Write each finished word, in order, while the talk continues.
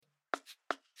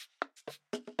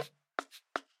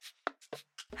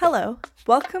Hello,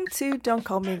 welcome to Don't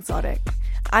Call Me Exotic.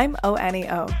 I'm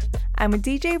O-Annie-O. I'm a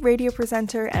DJ, radio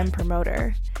presenter, and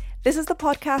promoter. This is the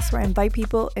podcast where I invite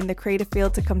people in the creative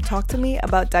field to come talk to me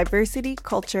about diversity,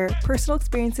 culture, personal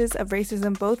experiences of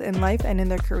racism both in life and in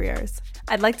their careers.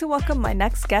 I'd like to welcome my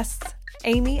next guests,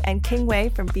 Amy and King Wei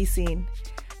from Be Seen.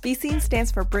 Be Seen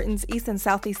stands for Britain's East and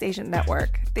Southeast Asian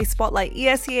Network. They spotlight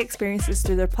ESEA experiences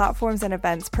through their platforms and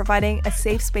events, providing a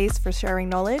safe space for sharing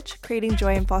knowledge, creating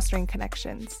joy, and fostering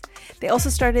connections. They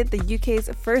also started the UK's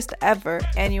first ever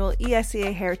annual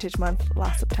ESEA Heritage Month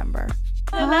last September.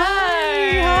 Hello.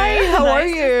 Hi, how are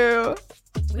you?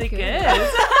 We're good.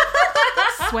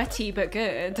 Sweaty but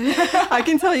good. I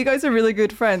can tell you guys are really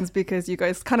good friends because you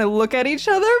guys kind of look at each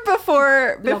other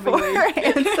before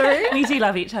answering. We do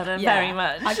love each other very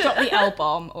much. I've got the L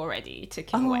bomb already to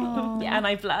King Wei. Yeah, and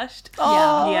I blushed.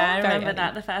 Oh, Yeah, I very remember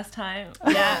that early. the first time.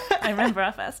 Yeah, I remember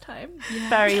our first time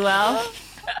very well.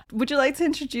 Would you like to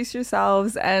introduce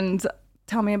yourselves and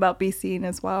tell me about Be Seen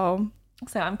as well?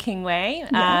 So I'm King Wei,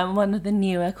 Yeah. one of the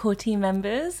newer core team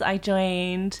members. I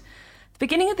joined the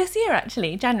beginning of this year,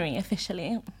 actually, January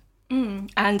officially.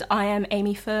 And I am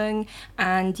Amy Fung,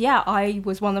 and yeah, I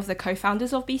was one of the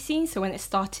co-founders of Be Seen. So when it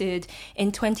started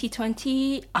in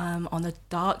 2020, on a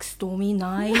dark, stormy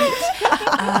night,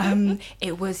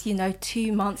 it was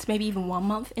 2 months, maybe even 1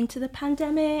 month into the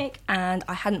pandemic, and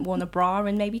I hadn't worn a bra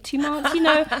in maybe 2 months.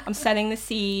 I'm setting the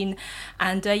scene,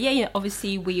 and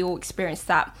obviously we all experienced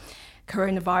that.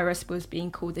 Coronavirus was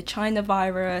being called the China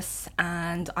virus,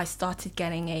 and I started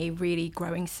getting a really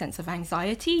growing sense of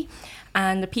anxiety.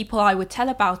 And the people I would tell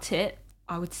about it,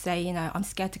 I would say, I'm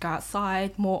scared to go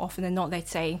outside. More often than not, they'd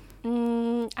say,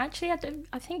 actually,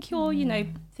 I think you're,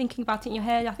 thinking about it in your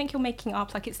head. I think you're making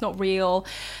up, like it's not real.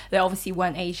 They obviously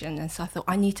weren't Asian. And so I thought,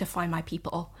 I need to find my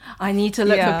people. I need to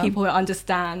look for people who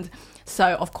understand.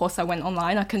 So, of course, I went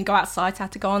online. I couldn't go outside. I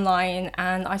had to go online.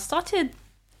 And I started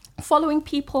following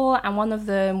people, and one of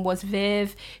them was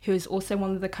Viv, who is also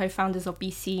one of the co-founders of Be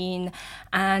Seen.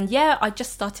 And I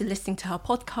just started listening to her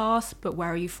podcast, But Where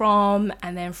Are You From?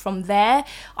 And then from there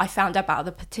I found out about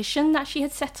the petition that she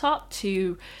had set up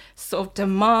to sort of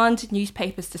demand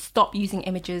newspapers to stop using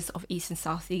images of East and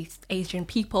Southeast Asian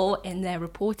people in their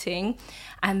reporting.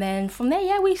 And then from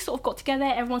there, we sort of got together,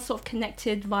 everyone sort of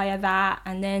connected via that.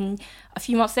 And then a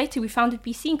few months later, we founded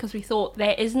Be Seen because we thought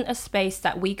there isn't a space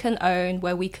that we can own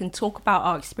where we can talk about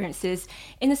our experiences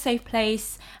in a safe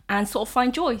place and sort of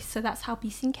find joy. So that's how Be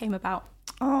Seen came about.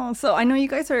 Oh, so I know you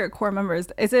guys are core members.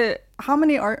 How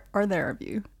many are there of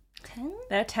you? 10?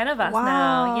 There are 10 of us Wow.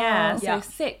 now. Yeah, so Yeah.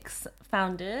 6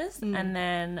 founders, and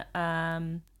then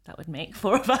that would make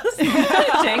 4 of us. Doing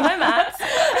my maths.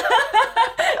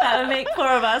 That would make 4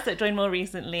 of us that joined more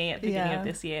recently at the beginning of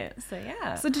this year. So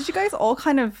yeah. So did you guys all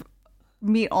kind of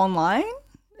meet online?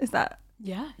 Is that?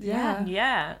 Yeah.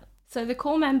 Yeah. So the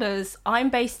core members, I'm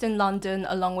based in London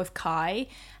along with Kai,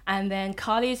 and then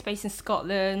Carly is based in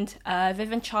Scotland,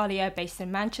 Viv and Charlie are based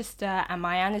in Manchester, and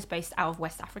Mayan is based out of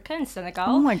West Africa in Senegal.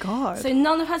 Oh my God. So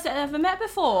none of us had ever met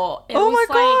before. It Oh was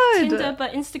my like God. Tinder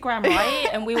but Instagram, right?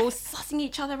 And we were all sussing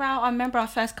each other out. I remember our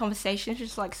first conversation,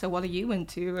 just like, so what are you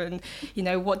into? And,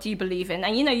 what do you believe in?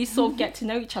 And, you sort of get to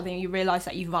know each other and you realise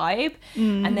that you vibe.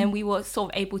 And then we were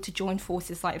sort of able to join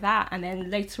forces like that. And then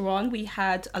later on, we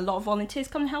had a lot of volunteers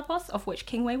come and help us, of which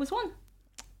King Wei was one.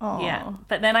 Oh. Yeah,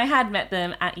 but then I had met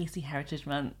them at EC Heritage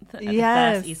Month, at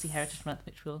Yes. the first EC Heritage Month,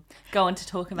 which we'll go on to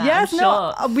talk about, Yes, I'm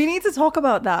sure. no, we need to talk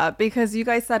about that because you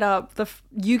guys set up the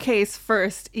UK's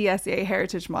first ESEA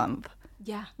Heritage Month,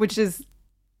 Yeah.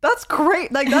 that's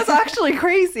great. Like, that's actually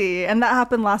crazy. And that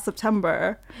happened last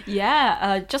September.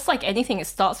 Yeah, just like anything, it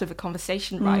starts with a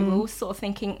conversation, right? We're all sort of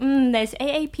thinking, there's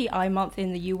AAPI month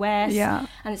in the US, Yeah.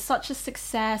 and it's such a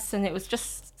success, and it was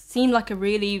just seemed like a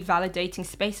really validating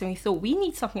space, and we thought we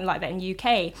need something like that in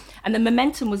UK. And the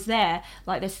momentum was there.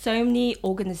 Like, there's so many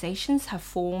organizations have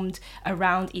formed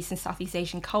around East and Southeast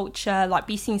Asian culture. Like,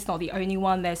 Be Seen's not the only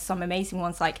one. There's some amazing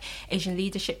ones like Asian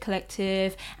Leadership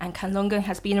Collective, and Kanlunga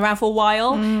has been around for a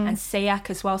while, and SAYAC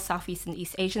as well, Southeast and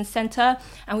East Asian Center.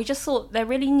 And we just thought there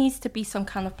really needs to be some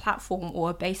kind of platform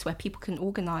or a base where people can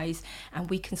organize and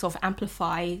we can sort of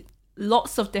amplify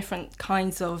lots of different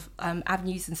kinds of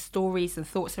avenues and stories and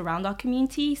thoughts around our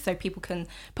community, so people can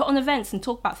put on events and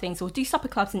talk about things, or do supper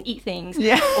clubs and eat things,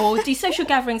 or do social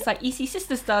gatherings like EC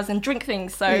Sisters does and drink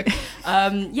things. So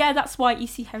that's why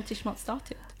EC Heritage Month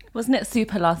started. Wasn't it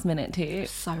super last minute too?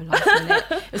 So last minute.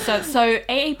 so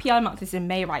AAPI month is in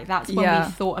May, right? That's when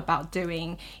we thought about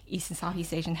doing East and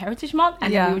Southeast Asian Heritage Month,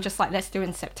 and then we were just like, let's do it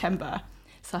in September.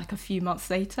 So like a few months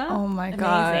later. Oh my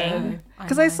Amazing. God.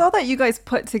 Because I saw that you guys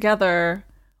put together,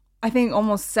 I think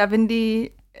almost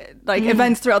 70 like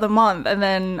events throughout the month, and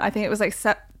then I think it was like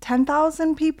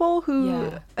 10,000 people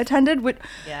who attended. Which,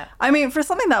 I mean, for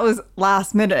something that was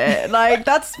last minute, like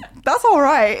that's all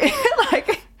right.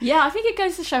 Like, yeah, I think it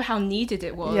goes to show how needed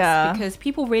it was, because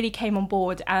people really came on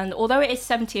board. And although it is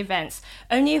 70 events,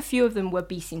 only a few of them were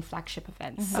BeSeen flagship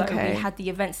events. So we had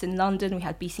the events in London, we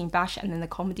had BeSeen Bash, and then the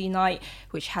comedy night,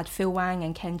 which had Phil Wang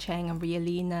and Ken Cheng and Ria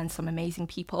Lina and some amazing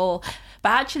people. But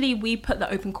actually, we put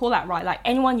the open call out, right? Like,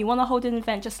 anyone you want to hold an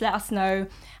event, just let us know.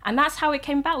 And that's how it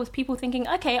came about, was people thinking,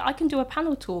 okay, I can do a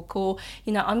panel talk, or,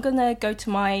 you know, I'm going to go to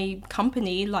my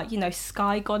company, like, you know,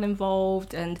 Sky got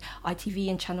involved and ITV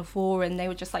and Channel 4, and they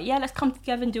were just like, yeah, let's come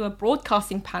together and do a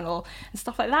broadcasting panel and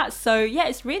stuff like that. So yeah,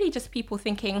 it's really just people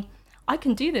thinking, I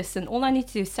can do this, and all I need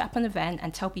to do is set up an event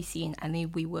and tell BeSeen, and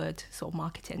then we would sort of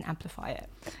market it and amplify it.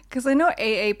 Because I know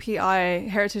AAPI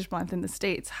Heritage Month in the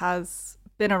States has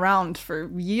been around for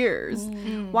years.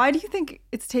 Why do you think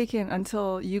it's taken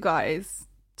until you guys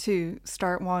to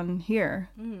start one here?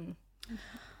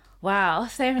 Wow,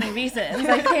 so many reasons.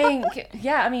 I think,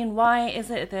 I mean, why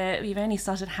is it that we've only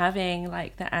started having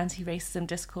like the anti-racism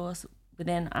discourse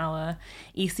within our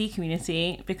EC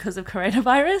community because of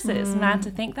coronavirus? It's mad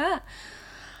to think that.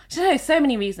 I don't know, so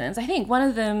many reasons. I think one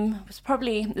of them is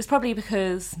probably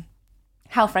because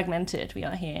how fragmented we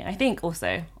are here. I think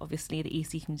also, obviously, the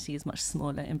EC community is much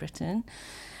smaller in Britain.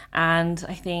 And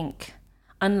I think,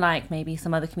 unlike maybe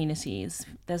some other communities,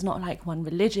 there's not like one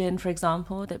religion, for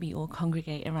example, that we all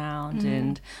congregate around.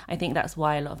 And I think that's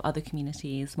why a lot of other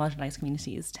communities, marginalised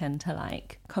communities, tend to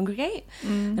like congregate.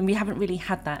 And we haven't really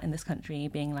had that in this country,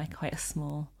 being like quite a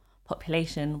small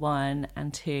population, one,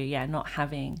 and two, not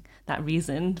having that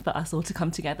reason for us all to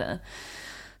come together.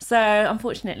 So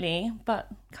unfortunately, but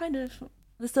kind of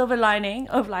the silver lining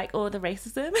of like all the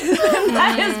racism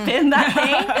that has been that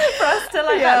thing for us to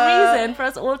like that reason for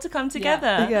us all to come together.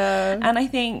 And I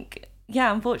think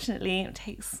unfortunately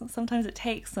sometimes it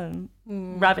takes some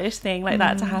rubbish thing like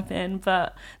that to happen,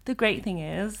 but the great thing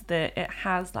is that it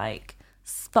has like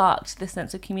sparked this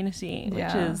sense of community,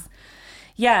 which is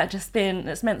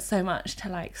it's meant so much to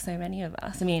like so many of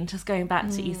us. I mean, just going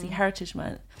back to EC Heritage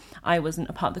Month, I wasn't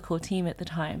a part of the core team at the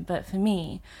time, but for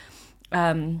me,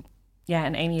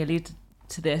 and Amy alluded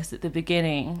to this at the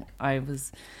beginning, I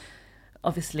was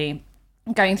obviously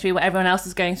going through what everyone else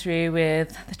was going through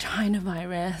with the China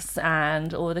virus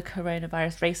and all the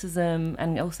coronavirus racism,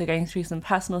 and also going through some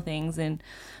personal things, and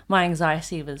my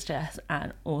anxiety was just at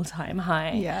an all-time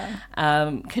high.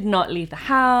 Could not leave the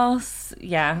house,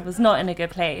 was not in a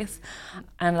good place.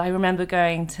 And I remember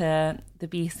going to the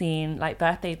BeSeen like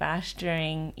birthday bash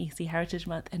during EC Heritage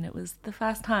Month, and it was the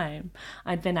first time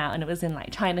I'd been out, and it was in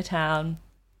like Chinatown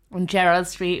on Gerrard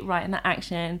Street, right in the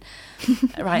action,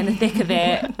 right in the thick of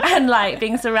it, and like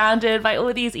being surrounded by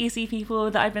all these EC people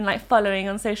that I've been like following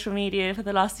on social media for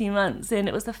the last few months. And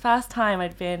it was the first time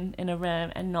I'd been in a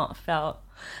room and not felt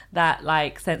that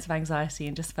like sense of anxiety,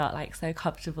 and just felt like so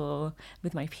comfortable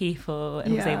with my people,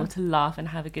 and was able to laugh and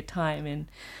have a good time. And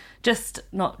just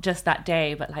not just that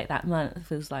day, but like that month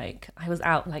was like I was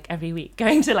out like every week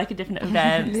going to like a different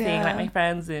event, seeing like my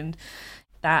friends, and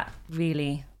that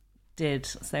really did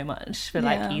so much for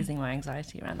like easing my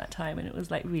anxiety around that time, and it was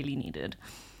like really needed.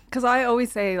 Because I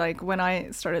always say, like, when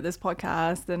I started this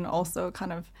podcast and also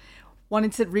kind of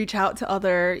wanted to reach out to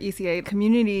other ECA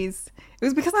communities, it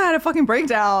was because I had a fucking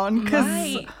breakdown.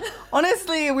 Because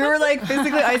honestly, we were like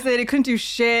physically isolated, couldn't do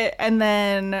shit, and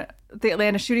then the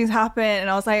Atlanta shootings happened,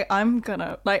 and I was like, I'm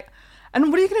gonna like,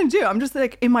 and what are you gonna do? I'm just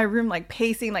like in my room, like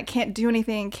pacing, like can't do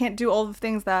anything, can't do all the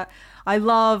things that I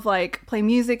love, like play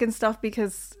music and stuff,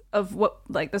 because of what,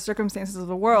 like the circumstances of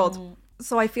the world.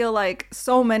 So I feel like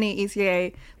so many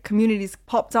ECA communities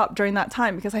popped up during that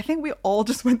time, because I think we all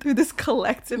just went through this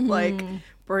collective like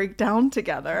breakdown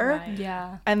together.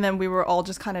 And then we were all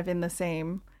just kind of in the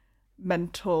same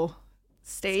mental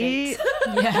state.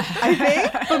 I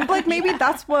think. But like maybe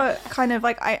that's what kind of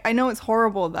like, I know it's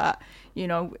horrible that, you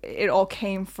know, it all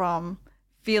came from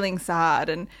feeling sad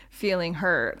and feeling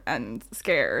hurt and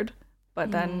scared.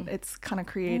 But then it's kind of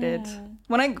created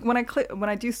when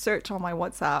I do search on my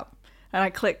WhatsApp and I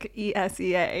click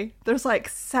ESEA, there's like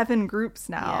 7 groups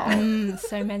now.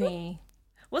 So many.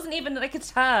 Wasn't even like a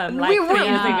term like 3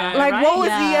 years ago. Like right? what was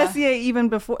ESEA even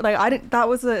before? Like I didn't.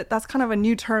 That's kind of a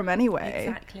new term anyway.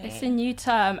 Exactly. It's a new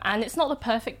term, and it's not the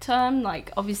perfect term.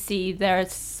 Like obviously there are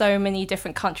so many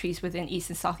different countries within East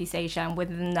and Southeast Asia, and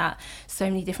within that so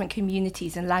many different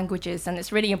communities and languages, and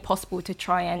it's really impossible to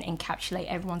try and encapsulate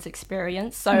everyone's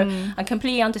experience. So I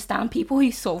completely understand people who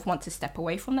sort of want to step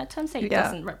away from that term, say it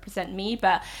doesn't represent me,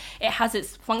 but it has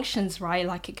its functions, right?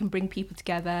 Like it can bring people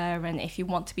together, and if you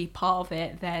want to be part of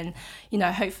it, then, you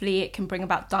know, hopefully it can bring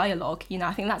about dialogue. You know,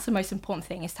 I think that's the most important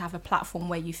thing, is to have a platform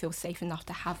where you feel safe enough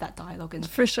to have that dialogue and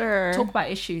for sure talk about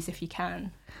issues if you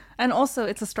can. And also,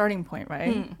 it's a starting point,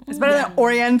 right? It's better than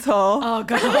Oriental. Oh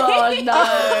God,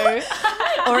 no.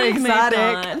 Or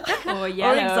exotic. Or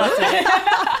yellow. Or exotic.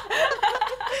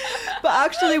 But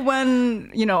actually,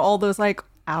 when, you know, all those like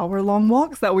hour-long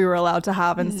walks that we were allowed to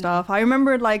have and stuff, I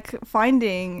remember like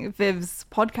finding Viv's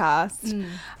podcast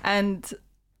and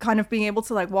kind of being able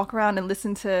to like walk around and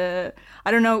listen to,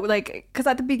 I don't know, like, because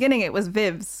at the beginning it was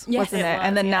Viv's, wasn't it?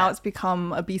 And then now it's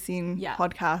become a Be Seen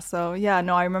podcast. So yeah,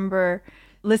 no, I remember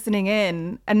listening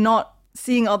in and not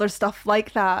seeing other stuff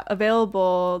like that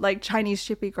available, like Chinese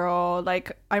Chippy Girl.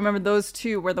 Like, I remember those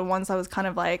two were the ones I was kind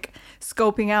of like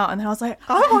scoping out, and then I was like,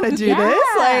 I want to do this.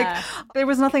 Like, there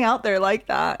was nothing out there like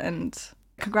that. And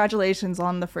congratulations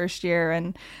on the first year,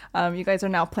 and you guys are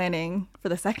now planning for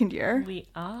the second year. We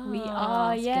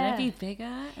are. It's gonna be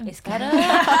bigger and it's better.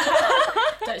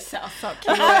 Don't set us up,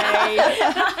 Kiwi.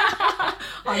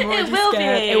 I'm already It will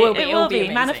scared. be. It will be. It It'll will be be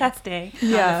amazing. manifesting.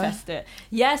 Manifest it.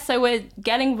 Yeah, so we're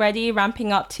getting ready,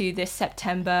 ramping up to this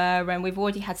September, and we've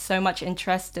already had so much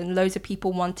interest and loads of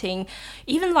people wanting,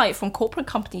 even like from corporate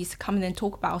companies, to come in and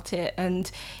talk about it. And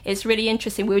it's really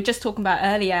interesting. We were just talking about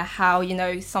earlier how, you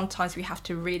know, sometimes we have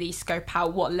to really scope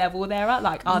out what level they're at.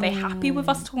 Like, are they happy with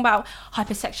us talking about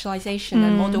hypersexualization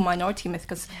and model minority myth?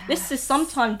 Because this is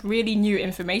sometimes really new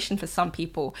information for some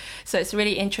people. So it's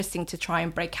really interesting to try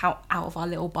and break out of our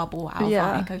little bubble, out of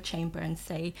our echo chamber, and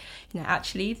say, you know,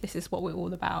 actually, this is what we're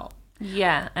all about.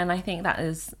 Yeah, and I think that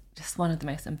is just one of the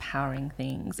most empowering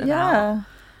things about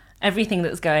everything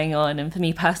that's going on. And for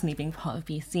me personally, being part of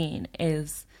Be Seen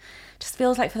is just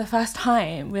feels like for the first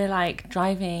time we're like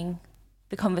driving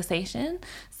the conversation.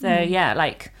 So yeah,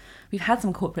 like we've had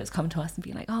some corporates come to us and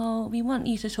be like, oh, we want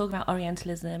you to talk about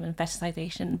Orientalism and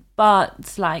fetishization,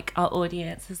 but like our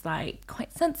audience is like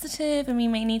quite sensitive and we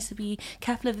may need to be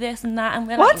careful of this and that. And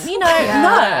we're like, you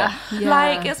know, no,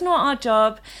 like it's not our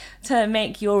job to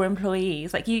make your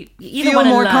employees like you either feel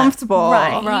more learn, comfortable.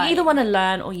 right? Right. You either want to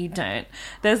learn or you don't.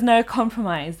 There's no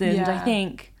compromise, and I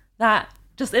think that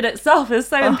just in itself is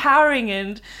so empowering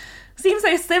and seems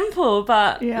so simple,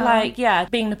 but like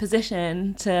being in a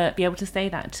position to be able to say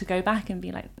that, to go back and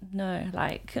be like, no,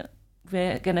 like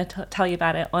we're gonna tell you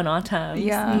about it on our terms.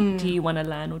 Do you want to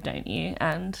learn or don't you?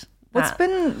 And what's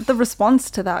been the response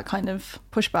to that kind of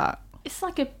pushback? It's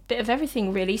like a bit of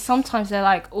everything, really. Sometimes they're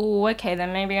like, oh, okay,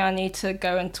 then maybe I need to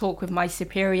go and talk with my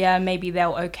superior. Maybe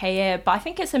they'll okay it. But I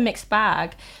think it's a mixed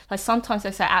bag. Like sometimes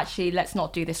they say, actually, let's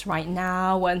not do this right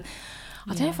now. And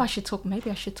I don't know if I should talk.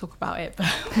 Maybe I should talk about it, but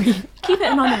we keep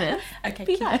it anonymous. Okay,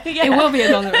 it will be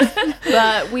anonymous.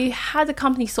 But we had a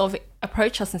company sort of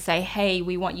approach us and say, hey,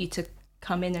 we want you to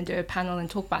come in and do a panel and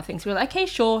talk about things. We were like, okay,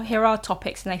 sure, here are our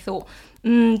topics. And they thought,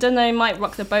 don't know, might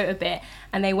rock the boat a bit.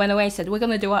 And they went away and said, we're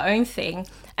going to do our own thing.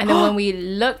 And then when we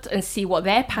looked and see what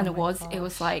their panel was, it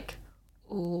was like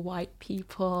all white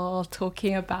people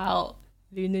talking about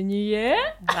Lunar New Year.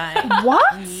 Right.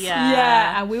 What?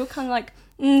 Yeah. And we were kind of like,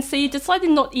 so you decided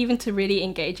not even to really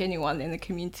engage anyone in the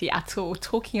community at all,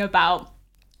 talking about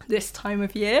this time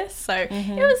of year. So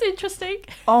it was interesting.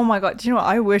 Oh my God. Do you know what?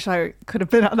 I wish I could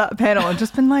have been at that panel and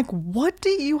just been like, what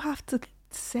do you have to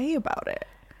say about it?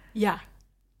 Yeah.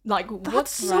 Like,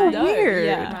 that's so weird.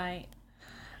 Yeah. Right.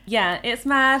 Yeah, it's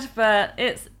mad, but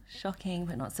it's shocking,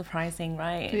 but not surprising,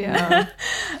 right? Yeah.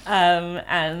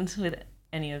 And with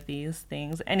any of these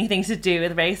things, anything to do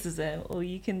with racism, all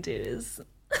you can do is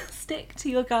stick to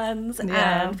your guns,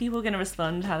 and people are going to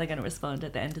respond how they're going to respond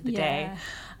at the end of the day.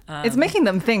 It's making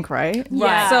them think, right?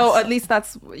 Yeah. So at least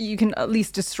you can at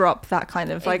least disrupt that kind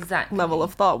of like level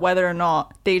of thought, whether or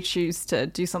not they choose to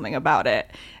do something about it.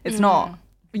 It's not,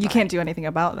 you can't do anything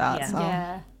about that. Yeah. So.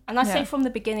 Yeah. And I say from the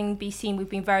beginning, Be Seen, we've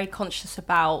been very conscious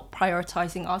about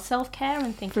prioritizing our self-care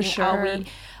and thinking, are we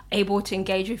able to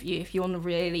engage with you if you're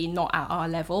really not at our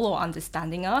level or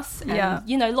understanding us? And,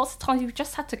 you know, lots of times we've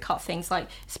just had to cut things, like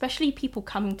especially people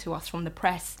coming to us from the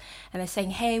press and they're saying,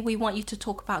 hey, we want you to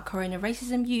talk about corona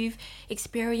racism you've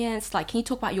experienced. Like, can you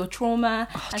talk about your trauma?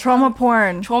 Trauma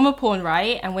porn. Trauma porn,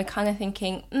 right? And we're kind of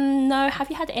thinking, no, have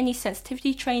you had any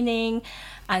sensitivity training?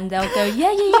 And they'll go,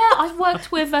 yeah, I've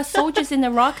worked with soldiers in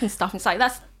Iraq and stuff. And it's like,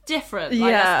 that's different.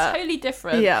 Like, that's totally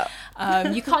different. Yeah.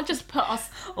 You can't just put us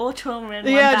all trauma in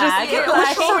one bag.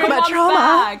 Let's talk about trauma.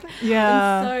 Bag.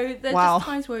 Yeah. And so there's just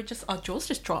times where our jaws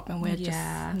just drop and we're just,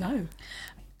 no.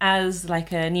 As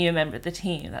like a new member of the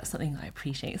team, that's something I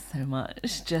appreciate so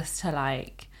much, just to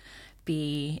like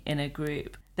be in a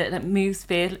group. that moves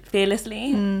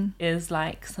fearlessly is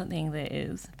like something that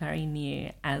is very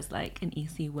new as like an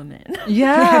EC woman.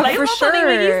 Yeah, like, for it's not something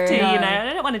we're used to, sure. you know.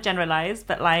 I don't want to generalize,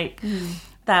 but like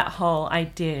that whole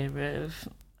idea of,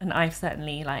 and I've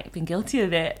certainly like been guilty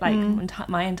of it, like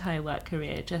my entire work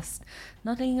career, just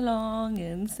nodding along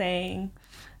and saying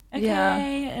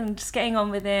okay, and just getting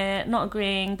on with it, not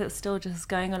agreeing, but still just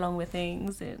going along with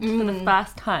things. And for the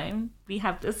first time, we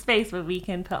have this space where we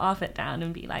can put our foot down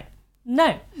and be like,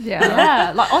 no.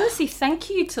 Yeah, like honestly, thank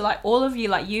you to like all of you,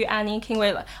 like you, Annie and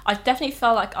Kingway. Like, I definitely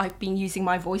felt like I've been using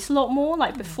my voice a lot more.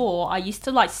 Like before, I used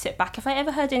to like sit back. If I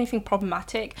ever heard anything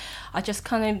problematic, I just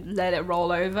kind of let it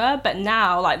roll over. But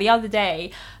now, like the other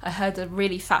day, I heard a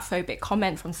really fatphobic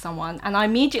comment from someone, and I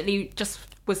immediately just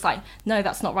was like, no,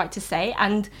 that's not right to say.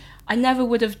 And I never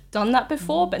would have done that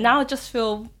before, but now I just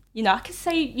feel, you know, I can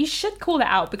say you should call it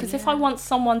out, because if I want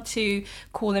someone to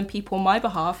call in people on my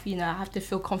behalf, you know, I have to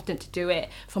feel confident to do it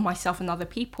for myself and other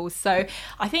people. So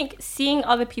I think seeing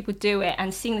other people do it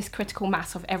and seeing this critical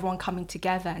mass of everyone coming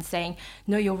together and saying,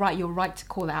 no, you're right to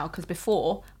call it out, because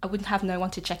before I wouldn't have no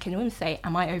one to check in and say,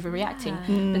 am I overreacting?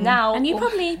 But now... And you'd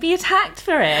probably be attacked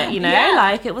for it, you know,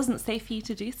 like it wasn't safe for you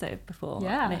to do so before.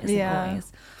 And it isn't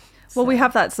always. Well, we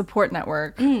have that support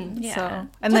network. So,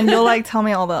 and then you'll like tell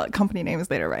me all the company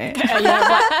names later, right?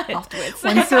 Afterwards.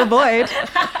 Ones to avoid.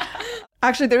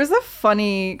 Actually, there was a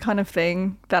funny kind of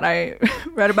thing that I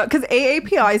read about, because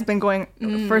AAPI has been going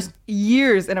for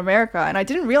years in America, and I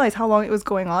didn't realize how long it was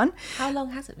going on. How long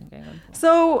has it been going on for?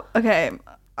 So, okay,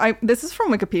 this is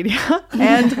from Wikipedia,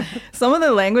 and some of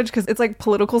the language, because it's like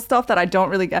political stuff that I don't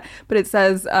really get, but it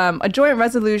says a joint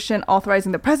resolution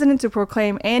authorizing the president to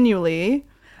proclaim annually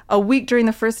a week during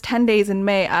the first 10 days in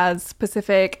May as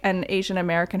Pacific and Asian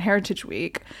American Heritage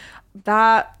Week.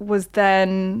 That was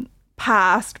then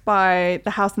passed by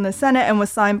the House and the Senate and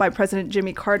was signed by President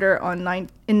Jimmy Carter in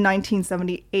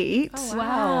 1978. Oh,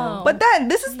 wow. But then,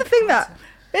 this is the thing that...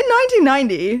 In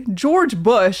 1990, George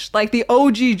Bush, like the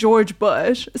OG George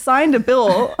Bush, signed a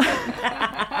bill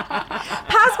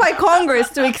passed by Congress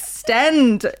to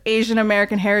extend Asian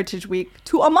American Heritage Week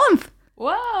to a month.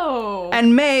 Whoa.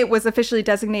 And May was officially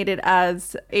designated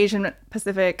as Asian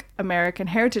Pacific American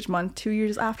Heritage Month 2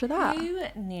 years after that. Who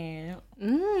knew?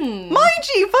 Mind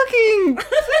you, fucking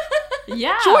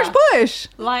George Bush.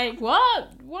 Like,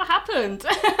 what happened?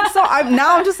 So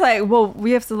I'm just like, well,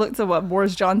 we have to look to what,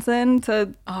 Boris Johnson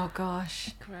to... Oh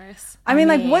gosh. Gross. I mean,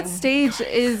 like, what stage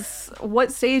is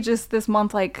this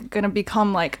month like gonna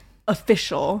become like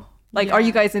official? Like, are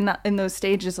you guys in those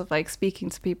stages of like speaking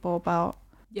to people about...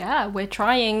 Yeah, we're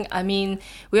trying. I mean,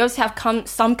 we also have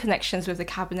some connections with the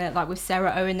cabinet, like with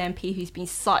Sarah Owen MP, who's been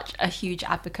such a huge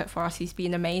advocate for us, who's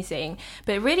been amazing.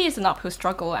 But it really is an uphill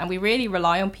struggle, and we really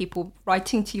rely on people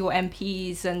writing to your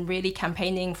MPs and really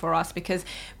campaigning for us, because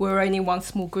we're only one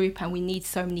small group and we need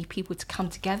so many people to come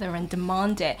together and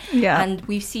demand it. Yeah. And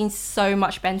we've seen so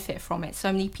much benefit from it. So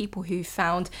many people who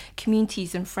found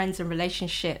communities and friends and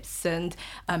relationships and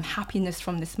happiness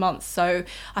from this month. So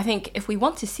I think if we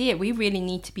want to see it, we really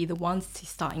need to be the ones to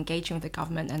start engaging with the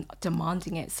government and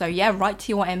demanding it. So yeah, write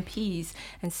to your MPs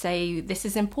and say this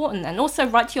is important, and also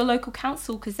write to your local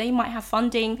council, because they might have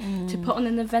funding to put on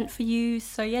an event for you.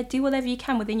 So yeah, do whatever you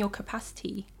can within your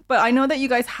capacity. But I know that you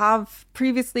guys have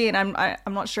previously, and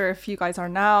I'm not sure if you guys are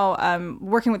now,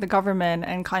 working with the government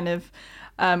and kind of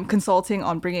consulting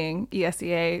on bringing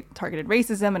ESEA targeted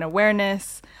racism and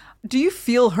awareness. Do you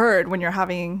feel heard when you're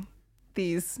having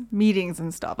these meetings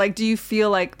and stuff? Like, do you feel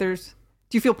like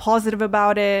do you feel positive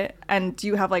about it? And do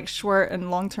you have like short and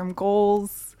long-term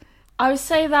goals? I would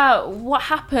say that what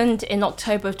happened in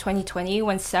October of 2020,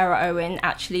 when Sarah Owen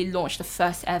actually launched the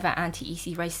first ever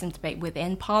anti-EC racism debate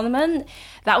within Parliament,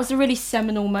 that was a really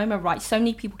seminal moment, right? So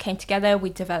many people came together, we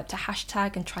developed a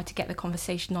hashtag and tried to get the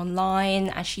conversation online,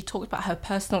 and she talked about her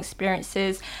personal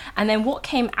experiences. And then what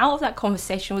came out of that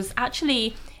conversation was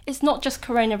actually... It's not just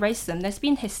corona racism. There's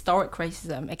been historic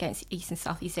racism against East and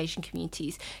Southeast Asian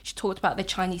communities. She talked about the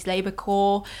Chinese Labour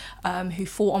Corps, who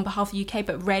fought on behalf of the UK,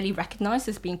 but rarely recognised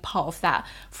as being part of that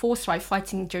force, right,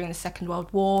 fighting during the Second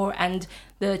World War, and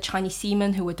the Chinese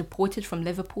seamen who were deported from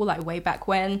Liverpool, like way back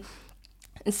when.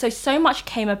 And so much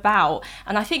came about,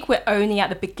 and I think we're only at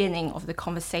the beginning of the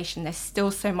conversation. There's still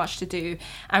so much to do,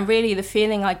 and really the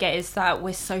feeling I get is that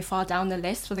we're so far down the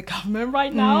list for the government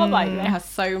right now. Like, they have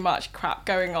so much crap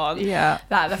going on,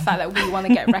 that the fact that we want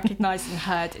to get recognised and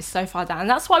heard is so far down, and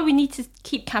that's why we need to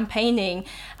keep campaigning.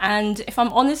 And if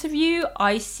I'm honest with you,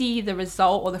 I see the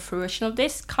result or the fruition of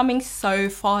this coming so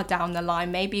far down the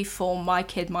line, maybe for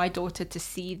my daughter to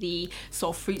see the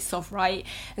sort of fruits of, right?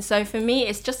 And so for me,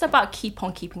 it's just about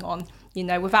keeping on. You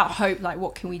know, without hope, like,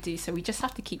 what can we do? So we just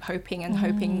have to keep hoping and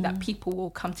hoping that people will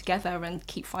come together and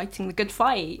keep fighting the good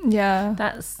fight. Yeah.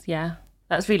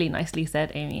 That's really nicely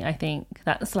said, Amy. I think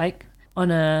that's like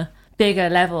on a bigger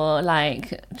level,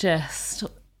 like just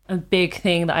a big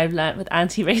thing that I've learned with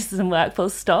anti-racism work full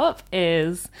stop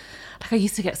is like I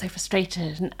used to get so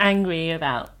frustrated and angry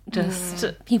about just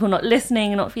people not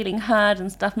listening and not feeling heard and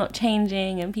stuff not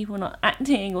changing and people not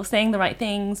acting or saying the right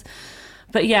things.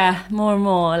 But yeah, more and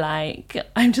more, like,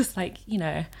 I'm just like, you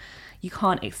know, you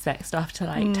can't expect stuff to,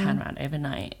 like, turn around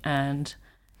overnight. And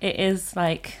it is,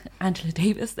 like Angela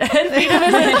Davis said, freedom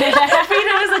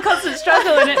is a constant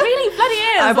struggle, and it really bloody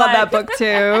is. I bought that book,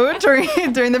 too,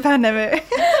 during the pandemic.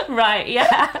 Right,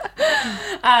 yeah.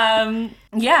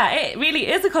 Yeah, it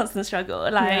really is a constant struggle,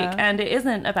 like, and it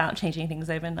isn't about changing things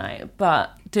overnight,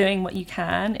 but doing what you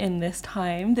can in this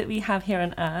time that we have here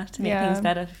on Earth to make things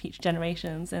better for future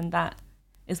generations, and that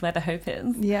is where the hope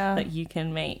is. Yeah. That you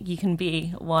can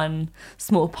be one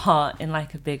small part in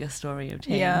like a bigger story of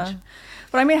change. Yeah.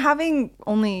 But I mean, having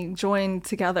only joined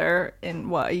together in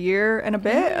a year and a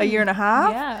bit, a year and a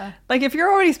half. Yeah. Like if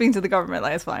you're already speaking to the government,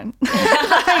 like it's fine. You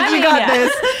got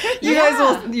this. You guys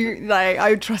will. You like.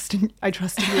 I trust in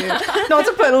you. Not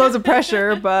to put loads of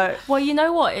pressure, but well, you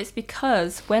know what? It's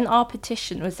because when our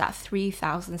petition was at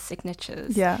 3,000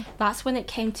 signatures, that's when it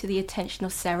came to the attention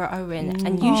of Sarah Owen.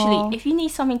 And usually, if you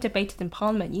need something debated in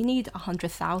Parliament, you need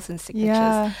 100,000 signatures.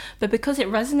 Yeah. But because it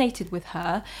resonated with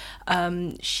her,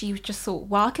 she just thought,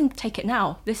 well, I can take it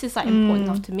now. This is like important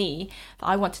enough to me that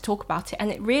I want to talk about it. And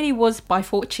it really was by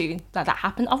fortune that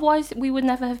happened. Otherwise, we would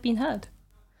never have been heard.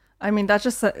 I mean, that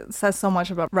just says so much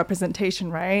about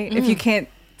representation, right? If you can't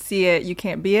see it, you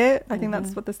can't be it. I think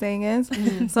that's what the saying is.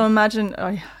 So imagine,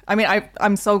 I mean,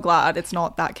 I'm so glad it's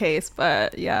not that case,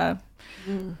 but yeah.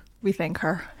 We thank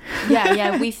her.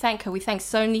 Yeah, we thank her. We thank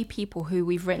so many people who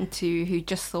we've written to who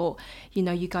just thought, you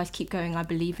know, you guys keep going, I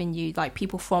believe in you. Like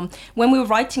people from, when we were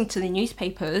writing to the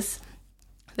newspapers,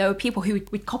 there were people who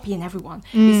would copy in everyone.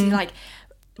 You see, like,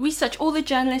 research all the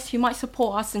journalists who might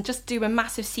support us and just do a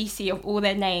massive CC of all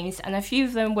their names. And a few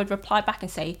of them would reply back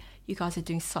and say, you guys are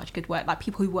doing such good work. Like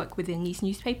people who work within these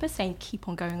newspapers saying, keep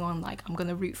on going on, like I'm going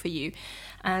to root for you.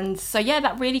 And so, yeah,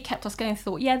 that really kept us going.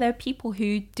 Thought, yeah, there are people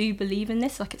who do believe in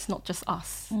this. Like it's not just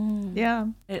us. Yeah.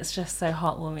 It's just so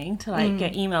heartwarming to like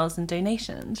get emails and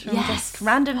donations from just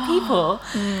random people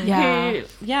who,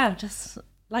 just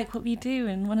like what we do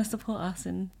and want to support us.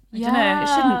 And I don't know, it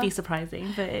shouldn't be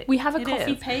surprising, but we have a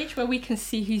coffee page where we can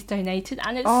see who's donated,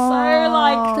 and it's so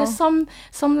like there's some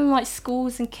of them like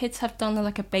schools and kids have done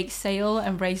like a bake sale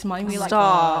and raised money. We're like,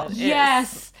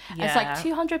 yes, it's like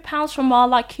 £200 from our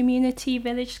like community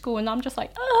village school, and I'm just like,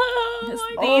 these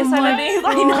kind of things.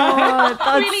 I know,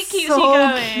 that really keeps you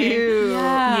going. Cute.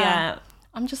 Yeah,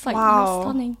 I'm just like, you're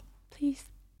stunning, please.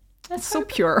 That's so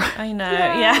pure. I know.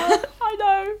 Yeah. I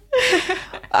know.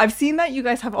 I've seen that you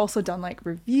guys have also done like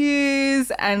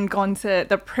reviews and gone to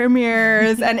the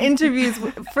premieres and interviews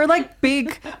for like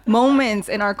big moments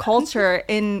in our culture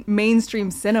in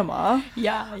mainstream cinema.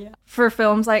 Yeah. For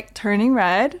films like Turning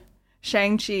Red,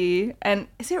 Shang-Chi, and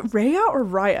is it Raya or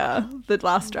Raya, The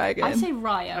Last Dragon? I say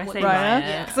Raya. I say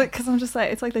Raya. Because I'm just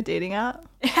like, it's like the dating app.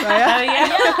 Raya.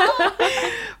 Oh,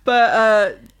 yeah.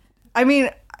 But I mean,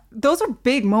 those are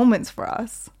big moments for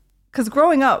us. Because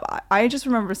growing up, I just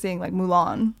remember seeing like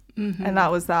Mulan, and that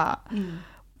was that.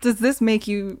 Does this make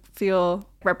you feel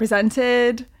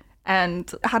represented?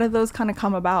 And how did those kind of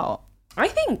come about? I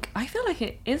feel like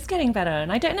it is getting better.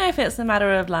 And I don't know if it's a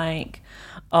matter of like,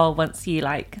 once you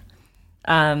like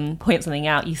point something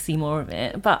out, you see more of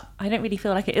it. But I don't really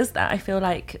feel like it is that. I feel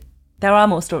like there are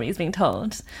more stories being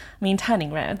told. I mean,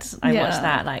 Turning Red, I watched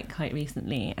that like quite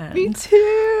recently. And me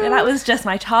too. That was just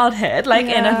my childhood, like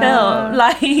in a film.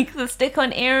 Like the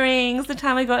stick-on earrings, the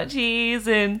Tamagotchis,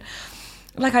 and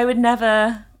like I would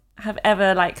never have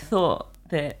ever like thought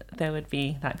that there would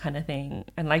be that kind of thing.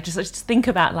 And like just think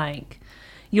about like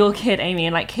your kid, Amy,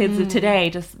 and like kids of today,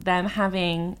 just them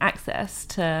having access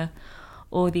to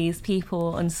all these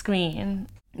people on screen.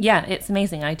 Yeah, it's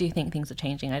amazing. I do think things are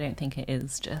changing. I don't think it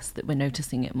is just that we're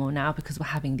noticing it more now because we're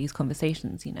having these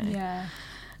conversations, you know. Yeah.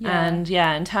 And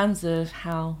in terms of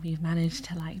how we've managed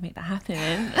to like make that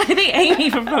happen, I think Amy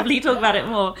can probably talk about it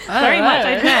more. Very much,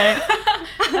 I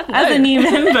know. As a new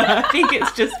member, I think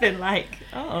it's just been like,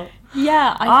 I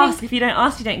think if you don't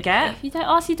ask, you don't get. If you don't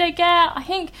ask, you don't get. I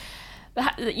think,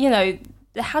 you know,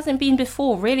 there hasn't been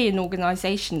before really an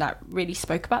organisation that really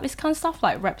spoke about this kind of stuff,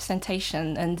 like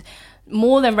representation, and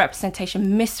more than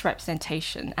representation,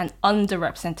 misrepresentation and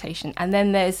underrepresentation. And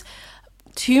then there's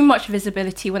too much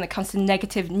visibility when it comes to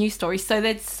negative news stories. So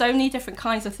there's so many different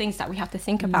kinds of things that we have to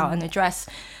think about and address.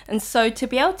 And so to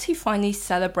be able to finally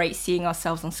celebrate seeing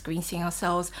ourselves on screen, seeing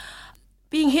ourselves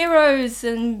being heroes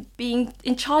and being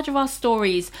in charge of our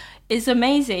stories is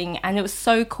amazing. And it was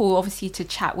so cool, obviously, to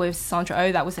chat with Sandra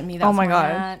Oh. That wasn't me, that was my God.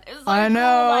 Marianne. It was I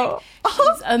know. Like,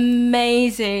 she's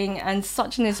amazing and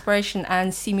such an inspiration.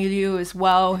 And Simu Liu as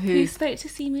well, Who spoke to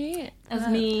Simu? as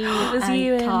me, It was and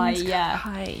you and Kai, yeah.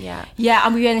 Kai, yeah. Yeah,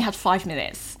 and we only had 5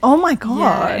 minutes. Oh my God.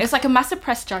 Yeah, it's like a massive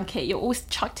press junket. You're always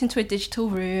chucked into a digital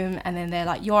room, and then they're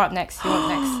like, "You're up next. You're up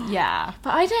next." Yeah, But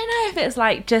I don't know if it's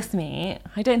like just me.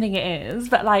 I don't think it is.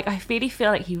 But like, I really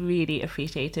feel like he really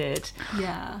appreciated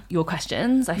yeah, your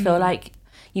questions. I feel like,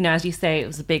 you know, as you say, it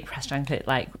was a big press junket,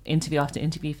 like interview after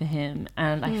interview for him.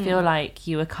 And I feel like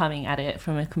you were coming at it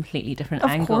from a completely different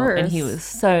angle. course. And he was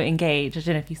so engaged. I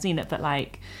don't know if you've seen it, but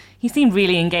like, he seemed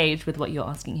really engaged with what you're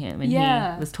asking him. And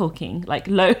Yeah. he was talking like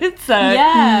loads. So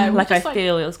Yeah, we like, I just,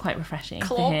 feel it was quite refreshing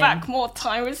for claw him. back more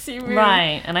time with Simu.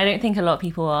 Right, and I don't think a lot of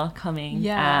people are coming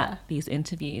Yeah. at these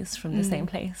interviews from the same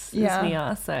place Yeah. as we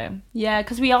are. So Yeah,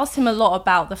 because we asked him a lot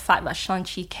about the fact that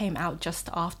Shang-Chi came out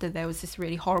just after there was this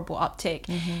really horrible uptick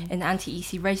in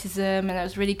anti-EC racism, and it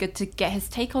was really good to get his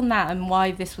take on that and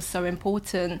why this was so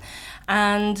important.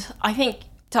 And I think,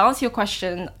 to answer your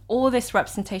question, all this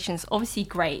representation is obviously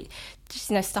great. Just,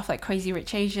 you know, stuff like Crazy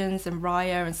Rich Asians and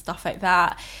Raya and stuff like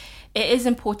that. It is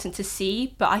important to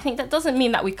see, but I think that doesn't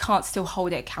mean that we can't still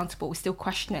hold it accountable. We still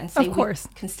question it and say Of course.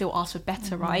 we can still ask for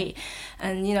better, right?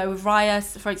 And, you know, with Raya,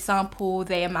 for example,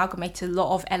 they amalgamated a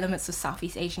lot of elements of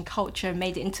Southeast Asian culture and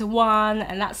made it into one,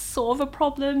 and that's sort of a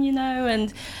problem, you know.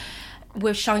 And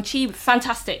with Shang-Chi,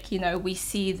 fantastic, you know, we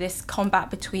see this combat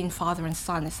between father and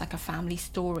son. It's like a family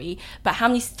story. But how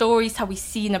many stories have we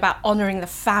seen about honouring the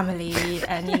family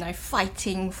and, you know,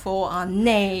 fighting for our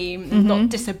name and not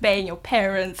disobeying your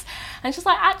parents? And it's just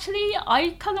like, actually,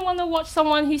 I kind of want to watch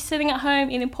someone who's sitting at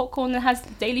home eating popcorn and has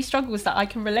daily struggles that I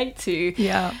can relate to.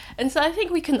 Yeah. And so I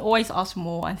think we can always ask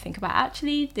more and think about,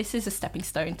 actually, this is a stepping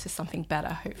stone to something better,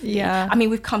 hopefully. Yeah. I mean,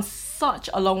 we've come such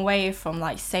a long way from,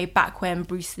 like, say, back when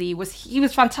Bruce Lee was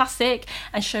fantastic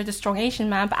and showed a strong Asian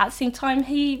man, but at the same time,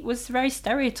 he was very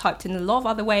stereotyped in a lot of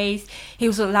other ways. He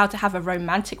was allowed to have a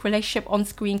romantic relationship on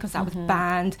screen because that was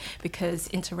banned, because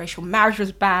interracial marriage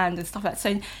was banned and stuff like that.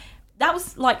 So that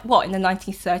was like, what, in the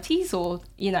 1930s? Or,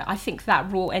 you know, I think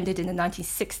that rule ended in the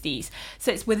 1960s.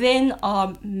 So it's within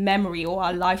our memory or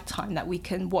our lifetime that we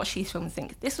can watch these films and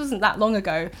think, this wasn't that long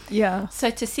ago. Yeah. So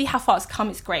to see how far it's come,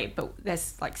 it's great, but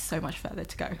there's like so much further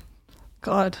to go.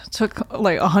 God, took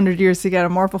like 100 years to get a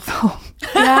Marvel film.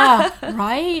 Yeah,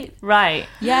 right? right.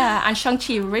 Yeah, and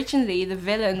Shang-Chi, originally, the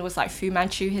villain was like Fu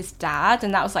Manchu, his dad,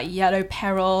 and that was like Yellow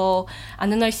Peril.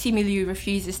 And then Simu Liu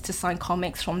refuses to sign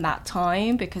comics from that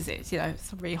time because it's, you know,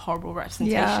 it's a really horrible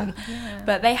representation. Yeah.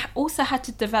 But they also had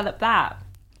to develop that.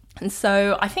 And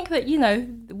so I think that, you know,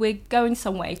 we're going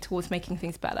some way towards making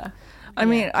things better. I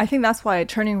mean, I think that's why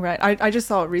Turning Red, I just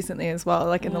saw it recently as well,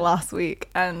 like in the last week.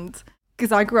 And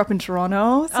because I grew up in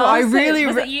Toronto, so I really...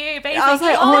 Was it you, basically? I was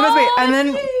like, oh, it must be. And I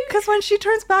then, see. because when she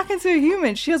turns back into a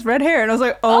human, she has red hair. And I was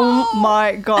like, oh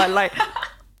my God, like,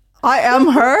 I am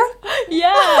her?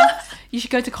 Yeah. You should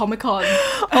go to Comic-Con.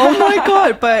 Oh my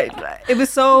God. But it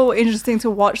was so interesting to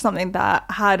watch something that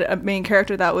had a main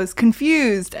character that was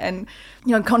confused and,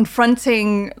 you know,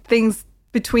 confronting things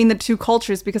between the two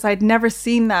cultures, because I'd never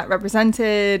seen that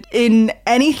represented in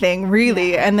anything,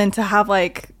 really. And then to have,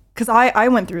 like... Because I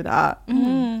went through that.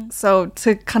 So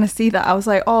to kind of see that, I was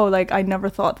like, oh, like, I never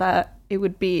thought that it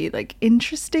would be, like,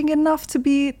 interesting enough to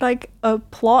be, like, a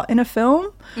plot in a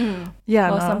film. Yeah.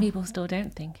 Well, no. some people still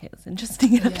don't think it's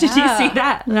interesting enough. Did you see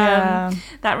that? Yeah.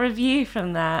 That review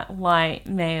from that white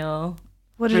male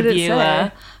What did reviewer? it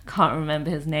say? Can't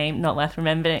remember his name. Not worth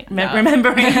remembering.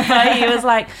 Remembering. But he was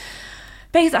like,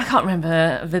 basically, I can't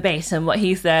remember verbatim what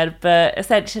he said, but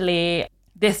essentially,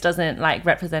 this doesn't like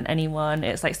represent anyone.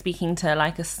 It's like speaking to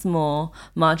like a small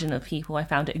margin of people. I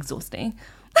found it exhausting.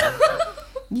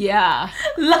 Yeah.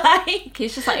 Like,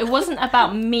 It's just like, it wasn't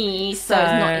about me, so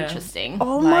it's not interesting.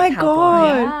 Oh Like, my how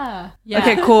boring. God. Yeah.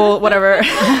 Okay, cool. Whatever.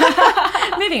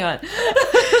 moving on.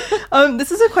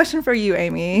 This is a question for you,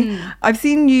 Amy. I've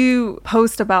seen you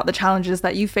post about the challenges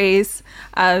that you face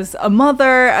as a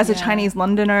mother, as a Chinese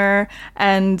Londoner,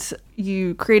 and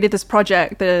you created this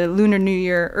project, the Lunar New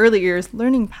Year Early Years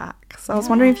Learning Pack. So I was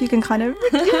wondering if you can kind of,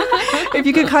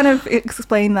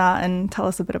 explain that and tell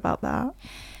us a bit about that.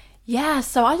 Yeah,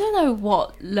 so I don't know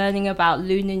what learning about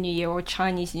Lunar New Year or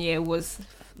Chinese New Year was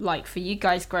like for you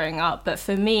guys growing up, but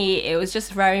for me it was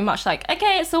just very much like,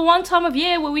 okay, it's the one time of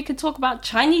year where we could talk about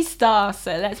Chinese stuff,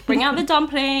 so let's bring out the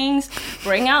dumplings,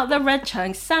 bring out the red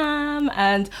chung sam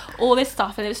and all this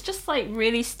stuff. And it was just like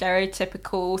really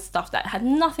stereotypical stuff that had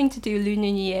nothing to do with Lunar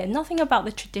New Year, nothing about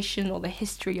the tradition or the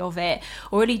history of it,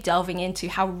 or really delving into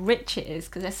how rich it is,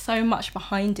 because there's so much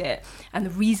behind it and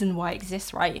the reason why it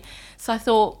exists, right? So I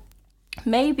thought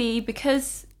maybe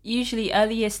because usually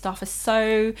early year stuff is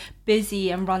so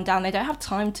busy and run down, they don't have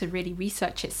time to really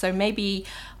research it. So maybe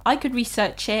I could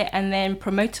research it and then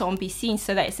promote it on Be Seen,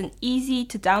 so that it's an easy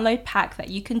to download pack that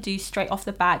you can do straight off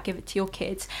the bat, give it to your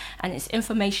kids, and it's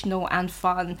informational and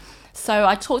fun. So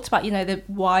I talked about, you know,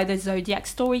 why the zodiac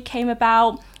story came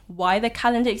about, why the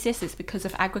calendar exists. It's because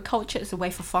of agriculture. It's a way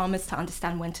for farmers to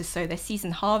understand when to sow their seeds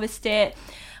and harvest it,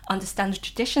 understand the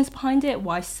traditions behind it,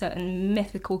 why certain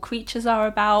mythical creatures are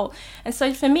about. And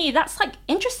so for me, that's like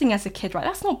interesting as a kid, right?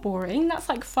 That's not boring, that's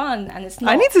like fun. And it's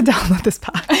not... I need to download this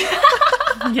pack.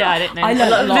 Yeah, I didn't know. I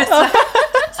learned a lot.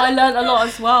 I learned a lot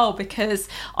as well, because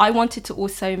I wanted to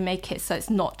also make it so it's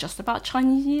not just about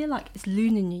Chinese New Year, like it's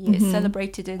Lunar New Year. It's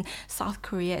celebrated in South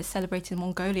Korea, it's celebrated in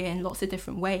Mongolia in lots of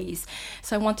different ways.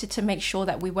 So I wanted to make sure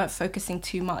that we weren't focusing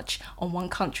too much on one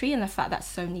country and the fact that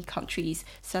so many countries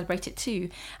celebrate it too.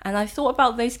 And I thought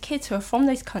about those kids who are from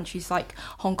those countries like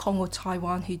Hong Kong or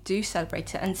Taiwan who do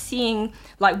celebrate it, and seeing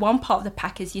like one part of the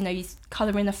pack is, you know, you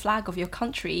colour in a flag of your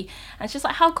country, and it's just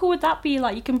like, how cool would that be?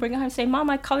 Like you can bring it home and say, Mum,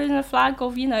 I coloured in a flag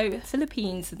of, you know,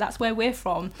 Philippines, that's where we're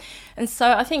from. And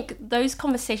so I think those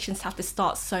conversations have to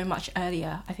start so much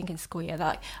earlier, I think, in school year.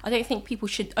 Like I don't think people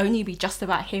should only be just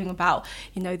about hearing about,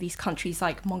 you know, these countries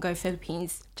like Mongo,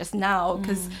 Philippines just now,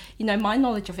 because you know, my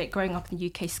knowledge of it growing up in the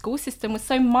UK school system was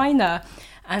so minor.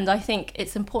 And I think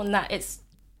it's important that it's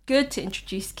good to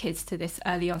introduce kids to this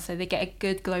early on, so they get a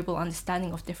good global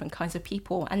understanding of different kinds of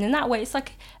people. And in that way, it's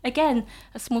like, again,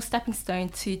 a small stepping stone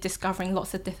to discovering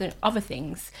lots of different other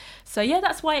things. So yeah,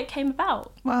 that's why it came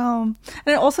about. Wow. And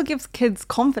it also gives kids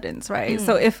confidence, right?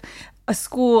 So if a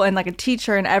school and like a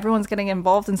teacher and everyone's getting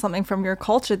involved in something from your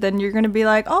culture, then you're going to be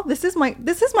like, oh, this is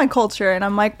my culture, and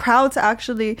I'm like proud to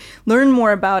actually learn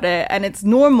more about it, and it's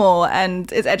normal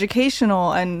and it's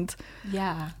educational, and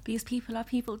yeah, these people are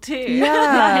people too.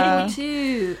 Yeah. Like,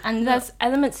 too. And there's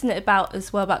elements in it about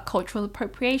as well about cultural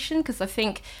appropriation, because I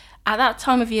think at that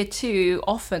time of year too,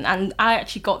 often, and I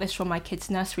actually got this from my kids'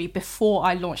 nursery before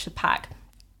I launched the pack,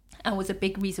 and was a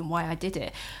big reason why I did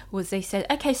it, was they said,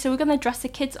 okay, so we're going to dress the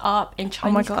kids up in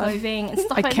Chinese clothing and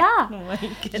stuff like that. Oh my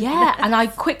goodness. Yeah, and I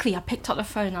picked up the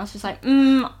phone and I was just like,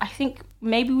 I think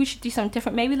maybe we should do something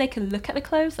different. Maybe they can look at the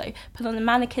clothes, like put on the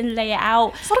mannequin, lay it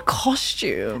out. it's not a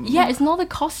costume. Yeah, it's not a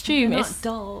costume. It's It's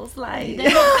dolls, like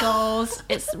they're not dolls.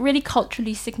 It's really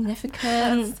culturally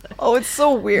significant. Oh, it's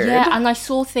so weird. Yeah, and I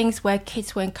saw things where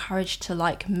kids were encouraged to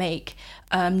like make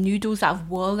noodles out of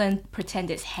wool and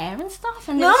pretend it's hair and stuff,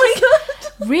 and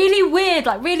it's really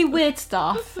weird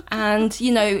stuff. And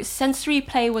you know, sensory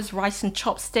play was rice and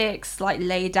chopsticks like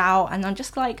laid out, and I'm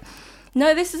just like,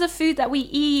 no, this is a food that we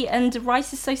eat, and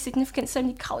rice is so significant in so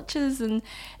many cultures. And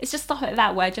it's just stuff like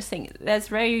that where I just think there's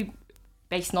very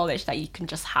base knowledge that you can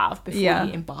just have before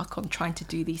you embark on trying to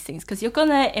do these things, because you're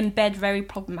gonna embed very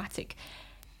problematic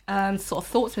sort of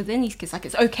thoughts within these kids. Like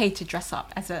it's okay to dress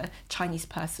up as a Chinese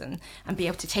person and be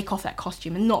able to take off that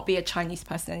costume and not be a Chinese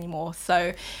person anymore.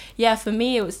 So yeah, for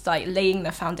me it was like laying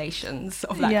the foundations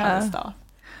of that kind of stuff.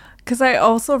 Because I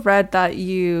also read that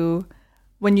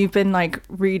when you've been like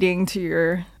reading to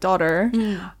your daughter,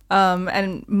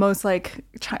 and most like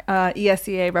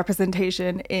ESEA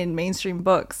representation in mainstream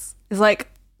books is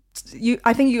like,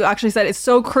 I think you actually said it's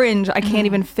so cringe I can't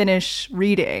even finish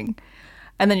reading.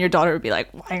 And then your daughter would be like,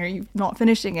 why are you not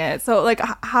finishing it? So like,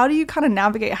 how do you kind of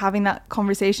navigate having that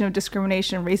conversation of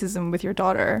discrimination and racism with your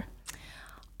daughter?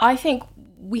 I think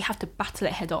we have to battle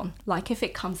it head on. Like if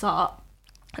it comes up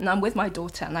and I'm with my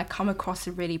daughter and I come across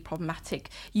a really problematic,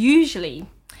 usually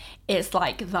it's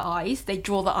like the eyes. They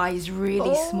draw the eyes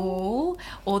really small,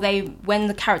 or when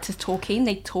the character's talking,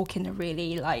 they talk in a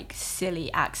really like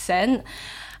silly accent.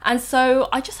 And so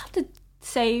I just have to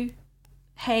say,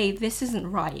 hey, this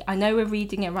isn't right. I know we're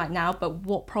reading it right now, but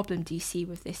what problem do you see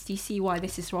with this? Do you see why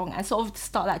this is wrong? And sort of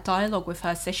start that dialogue with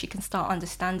her so she can start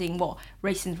understanding what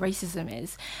race and racism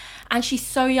is. And she's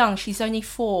so young, she's only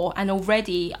 4, and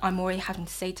already I'm already having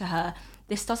to say to her,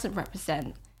 this doesn't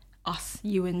represent us,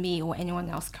 you and me, or anyone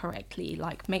else correctly.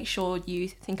 Like, make sure you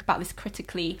think about this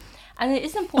critically. And it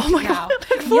is important now. God,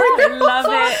 I love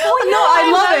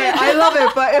it. I love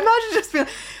it. But imagine just being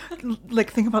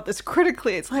like, think about this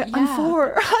critically. It's like, I'm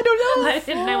 4. I don't know. I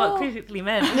didn't know what critically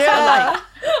meant. Yeah.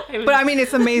 But I mean,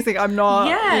 it's amazing. I'm not,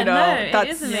 yeah, no, that's... it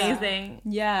is amazing.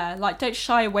 Yeah, like don't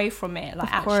shy away from it.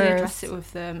 Like actually address it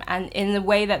with them, and in the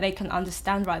way that they can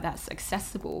understand, right? That's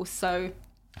accessible. So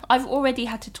I've already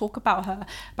had to talk about her,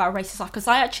 about racist life, because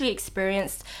I actually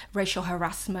experienced racial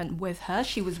harassment with her.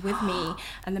 She was with me,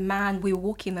 and the man, we were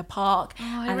walking in the park.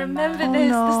 Oh, I remember this. This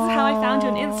is how I found you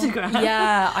on Instagram.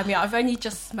 Yeah, I mean, I've only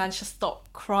just managed to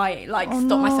stop crying,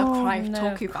 stop myself crying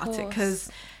talking about it,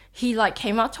 because he like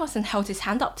came up to us and held his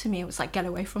hand up to me. It was like, get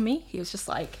away from me. He was just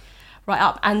like, right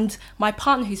up. And my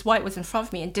partner, who's white, was in front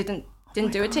of me and didn't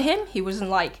do it to him. He wasn't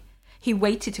like, he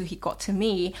waited till he got to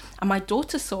me, and my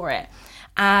daughter saw it.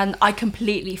 And I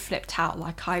completely flipped out.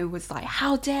 Like, I was like,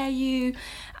 how dare you?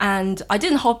 And I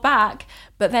didn't hold back.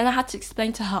 But then I had to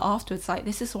explain to her afterwards, like,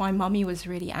 this is why mummy was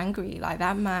really angry. Like,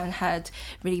 that man had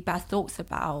really bad thoughts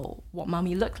about what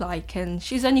mummy looked like. And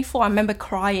she's only 4. I remember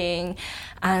crying.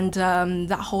 And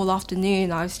that whole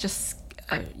afternoon, I was just,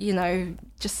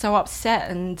 just so upset.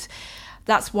 And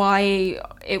that's why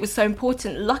it was so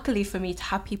important, luckily for me, to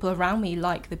have people around me,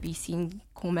 like the Be Seen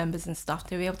core members and stuff,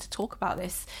 to be able to talk about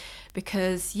this.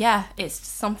 Because, yeah, it's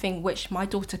something which my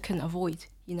daughter couldn't avoid.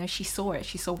 She saw it.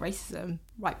 She saw racism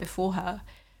right before her.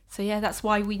 So, yeah, that's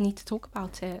why we need to talk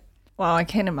about it. Wow, I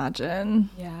can't imagine.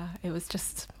 Yeah, it was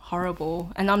just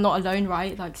horrible. And I'm not alone,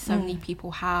 right? Like, so many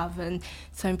people have. And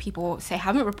so many people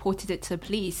haven't reported it to the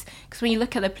police. Because when you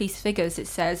look at the police figures, it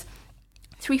says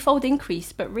 3-fold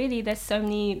increase. But really, there's so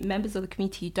many members of the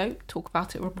community who don't talk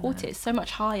about it, report it. It's so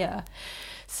much higher.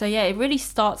 So, yeah, it really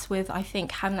starts with, I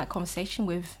think, having that conversation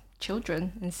with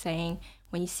children and saying,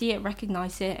 when you see it,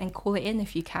 recognize it and call it in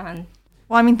if you can.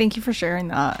 Well, I mean, thank you for sharing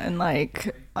that. And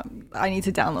like, I need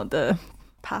to download the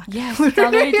pack. Yes,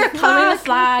 download it, color in the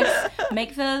flags,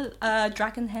 make the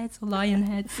dragon heads or lion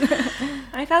heads.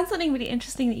 I found something really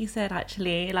interesting that you said,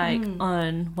 actually, like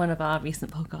on one of our recent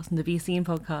podcasts, on the Be Seen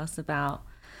podcast, about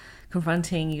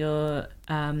confronting your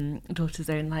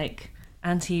daughter's own like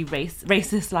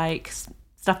anti-racist like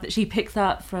stuff that she picks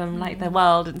up from like the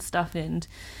world and stuff. And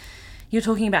you're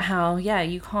talking about how,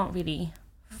 you can't really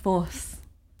force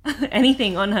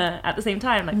anything on her at the same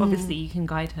time. Like, obviously, you can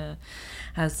guide her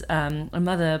as a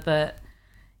mother, but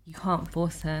you can't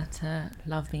force her to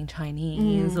love being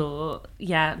Chinese or,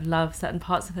 love certain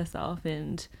parts of herself.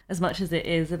 And as much as it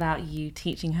is about you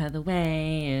teaching her the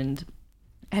way and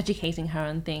educating her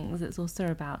on things, it's also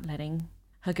about letting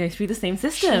her go through the same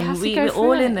system. We're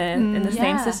all in the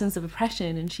same systems of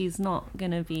oppression, and she's not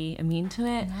going to be immune to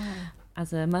it. No.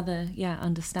 As a mother,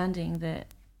 understanding that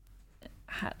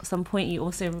at some point you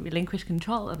also relinquish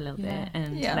control a little bit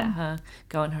and let her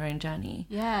go on her own journey.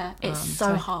 Yeah, it's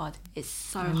so hard. It's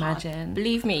so hard.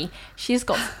 Believe me, she's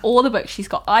got all the books. She's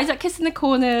got Isaac Kiss in the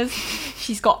Corners.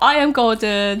 She's got I Am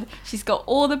Golden. She's got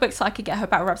all the books I could get her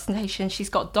about representation. She's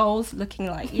got dolls looking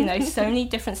like, so many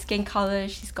different skin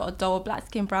colours. She's got a doll, black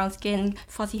skin, brown skin,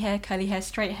 fuzzy hair, curly hair,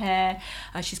 straight hair.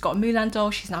 She's got a Mulan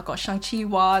doll. She's now got a Shang-Chi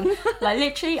one. Like,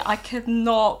 literally, I could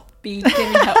not be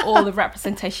giving her all the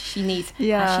representation she needs.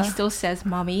 Yeah. And she still says,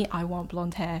 Mummy, I want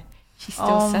blonde hair. She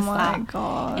still says that. Oh my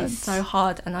God. It's so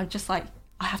hard. And I'm just like,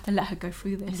 I have to let her go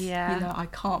through this. Yeah. I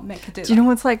can't make her do it. Do you know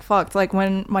what's like fucked? Like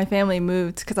when my family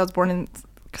moved, because I was born in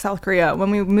South Korea,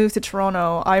 when we moved to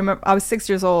Toronto, I was 6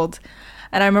 years old.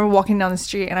 And I remember walking down the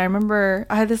street, and I remember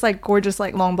I had this like gorgeous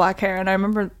like long black hair, and I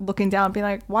remember looking down and being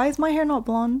like, why is my hair not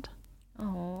blonde?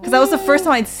 Because that was the first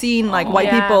time I'd seen like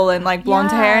white people and like blonde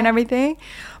hair and everything.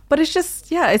 But it's just,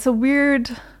 it's a weird...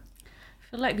 I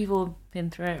feel like we've all been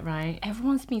through it, right?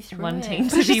 Everyone's been through wanting it.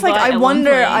 To be just like, I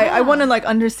wonder, I want to like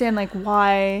understand like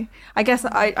why... I guess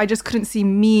I just couldn't see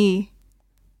me,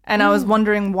 and I was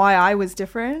wondering why I was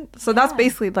different. So that's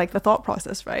basically like the thought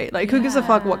process, right? Like, who gives a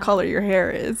fuck what color your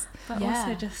hair is? But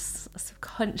also just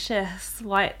subconscious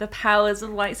the powers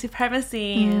of white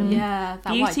supremacy and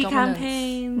beauty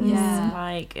campaigns,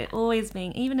 like it always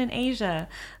being, even in Asia,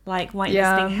 like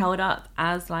whiteness being held up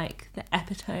as like the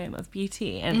epitome of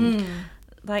beauty, and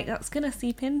like that's gonna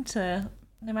seep into,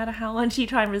 no matter how much you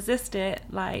try and resist it,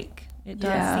 like it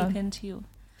does seep into you.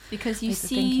 Because you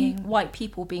see white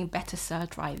people being better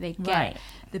served, right? They get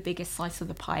the biggest slice of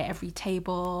the pie at every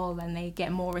table, and they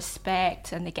get more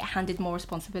respect, and they get handed more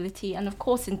responsibility. And of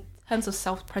course, in terms of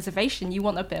self-preservation, you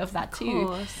want a bit of that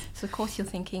too. So of course you're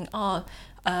thinking,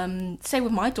 say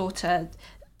with my daughter,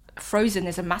 Frozen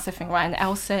is a massive thing, right? And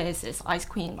Elsa is Ice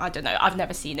Queen. I don't know, I've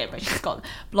never seen it, but she's got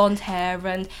blonde hair,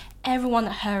 and everyone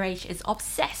at her age is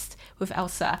obsessed with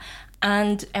Elsa.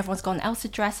 And everyone's got an Elsa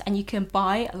dress, and you can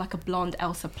buy like a blonde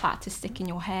Elsa plait to stick in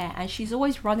your hair. And she's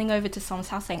always running over to someone's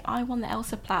house saying, I want the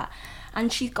Elsa plait.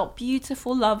 And she's got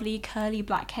beautiful, lovely, curly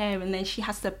black hair. And then she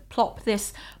has to plop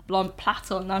this blonde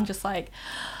plait on. And I'm just like,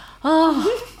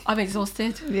 Oh, I'm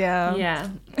exhausted. Yeah.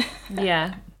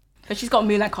 But she's got a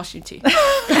Mulan costume too. You put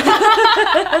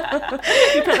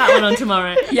that one on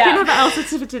tomorrow. Yeah. You have Elsa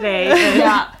for today.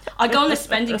 Yeah. I go on a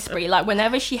spending spree. Like,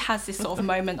 whenever she has this sort of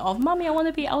moment of, Mummy, I want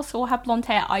to be Elsa or have blonde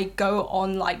hair, I go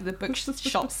on, like, the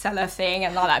bookshop seller thing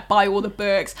and I, like, buy all the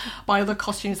books, buy all the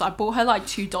costumes. I bought her, like,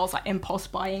 2 dolls, like, impulse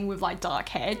buying with, like, dark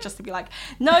hair just to be like,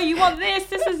 no, you want this.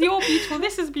 This is your beautiful.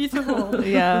 This is beautiful.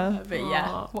 Yeah. But,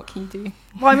 yeah, what can you do?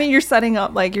 Well, I mean, you're setting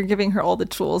up, like, you're giving her all the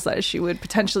tools that she would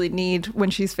potentially need when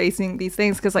she's facing these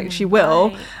things, because, like, she will.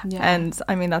 Right. Yeah. And,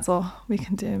 I mean, that's all we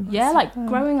can do. Yeah, like,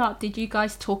 growing up, did you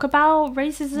guys talk about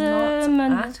racism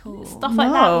and at all. stuff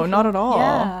like that? No, not at all.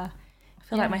 Yeah. I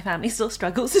feel like my family still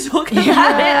struggles to talk about it.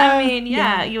 I mean,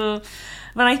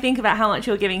 when I think about how much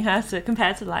you're giving her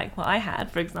compared to like what I had,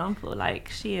 for example, like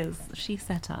she's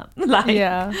set up. Like,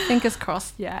 Yeah. Fingers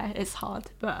crossed. Yeah, it's hard,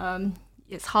 but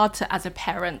it's hard to, as a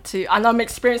parent, to, and I'm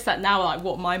experienced that now, like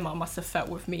what my mum must have felt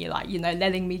with me, like, you know,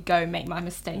 letting me go make my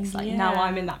mistakes. Like now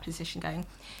I'm in that position going,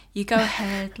 you go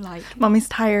ahead, like Mommy's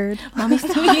tired. Mommy's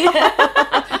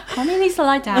tired. Mommy needs to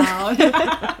lie down.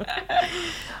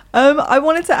 I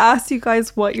wanted to ask you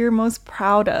guys what you're most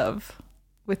proud of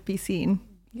with Be Seen.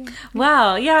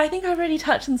 Wow, yeah, I think I've already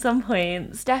touched on some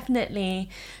points. Definitely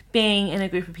being in a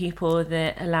group of people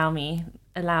that allow,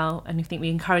 and I think we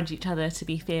encourage each other to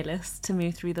be fearless, to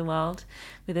move through the world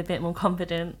with a bit more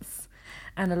confidence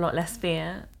and a lot less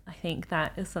fear. I think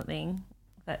that is something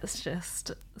that's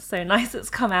just so nice that's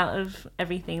come out of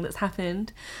everything that's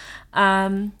happened.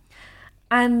 And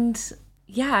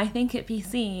yeah, I think at Be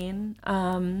Seen,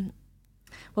 well,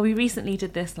 we recently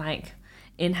did this like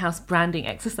in-house branding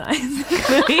exercise.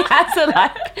 We had to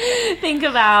like think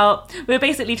about, we were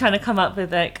basically trying to come up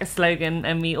with like a slogan,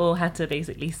 and we all had to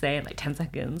basically say in like 10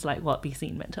 seconds like what Be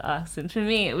Seen meant to us. And for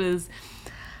me it was,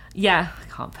 I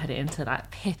can't put it into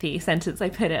that pithy sentence I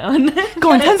put it on.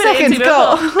 Go on, 10 seconds,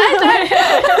 go. I know,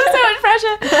 so much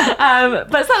pressure.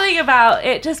 But something about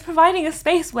it just providing a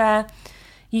space where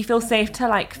you feel safe to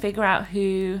like figure out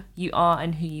who you are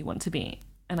and who you want to be.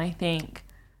 And I think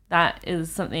that is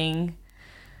something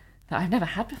that I've never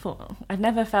had before. I've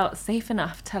never felt safe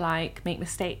enough to like make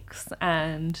mistakes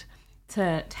and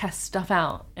to test stuff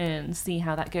out and see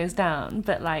how that goes down.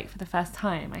 But like for the first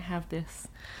time I have this,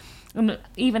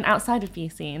 even outside of Be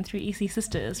Seen, through EC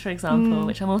Sisters, for example,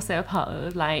 which I'm also a part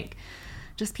of, like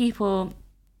just people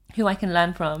who I can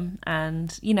learn from.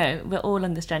 And, you know, we're all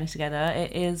on this journey together.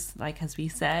 It is, like, as we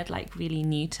said, like really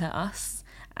new to us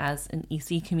as an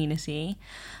EC community.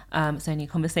 It's only a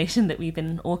conversation that we've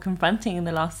been all confronting in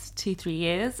the last 2-3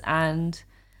 years. And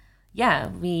yeah,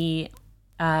 we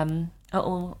are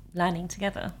all learning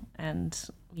together, and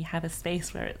we have a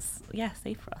space where it's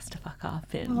safe for us to fuck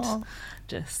up and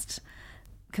just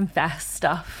confess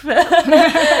stuff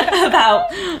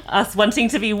about us wanting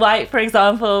to be white, for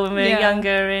example, when we're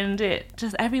younger, and it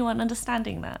just everyone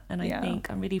understanding that. And I think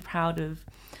I'm really proud of,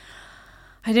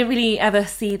 I didn't really ever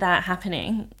see that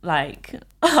happening. Like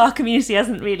our community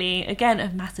hasn't really, again, a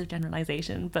massive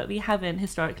generalization, but we haven't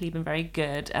historically been very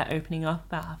good at opening up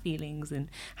about our feelings and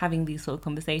having these sort of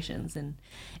conversations. And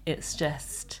it's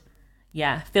just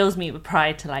fills me with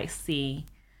pride to like see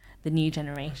the new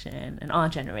generation and our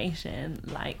generation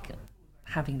like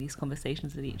having these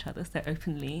conversations with each other so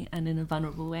openly and in a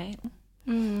vulnerable way.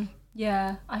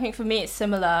 Yeah, I think for me it's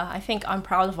similar. I think I'm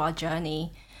proud of our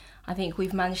journey. I think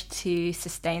we've managed to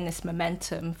sustain this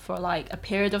momentum for like a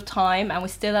period of time, and we're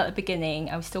still at the beginning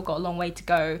and we've still got a long way to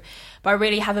go. But I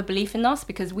really have a belief in us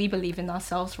because we believe in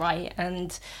ourselves, right?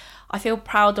 And I feel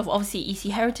proud of obviously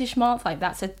EC Heritage Month. Like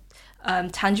that's a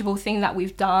tangible thing that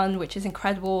we've done, which is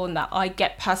incredible, and that I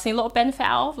get personally a lot of benefit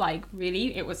out of. Like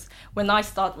really, it was when we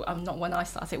started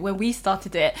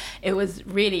it, it was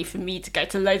really for me to go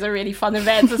to loads of really fun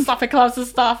events and supper clubs and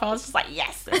stuff. I was just like,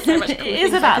 yes, there's so much cool It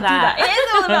is about that. It is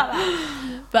all about that.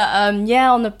 But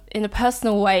in a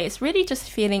personal way, it's really just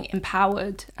feeling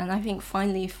empowered, and I think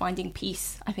finally finding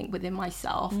peace, I think, within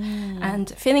myself, and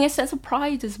feeling a sense of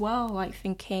pride as well, like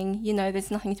thinking, you know, there's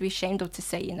nothing to be ashamed of to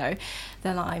say, you know,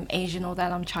 that I'm Asian or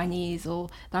that I'm Chinese or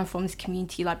that I'm from this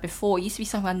community. Like before, it used to be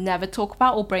something I never talk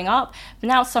about or bring up, but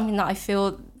now it's something that I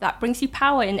feel that brings you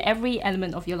power in every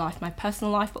element of your life, my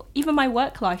personal life, but even my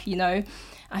work life, you know.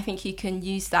 I think you can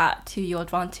use that to your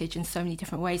advantage in so many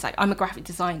different ways. Like I'm a graphic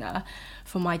designer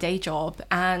for my day job,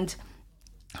 and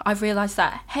I've realised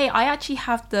that, hey, I actually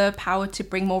have the power to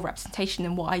bring more representation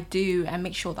in what I do and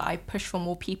make sure that I push for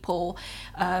more people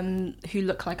who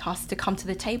look like us to come to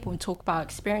the table and talk about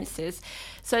experiences.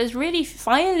 So it's really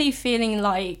finally feeling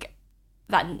like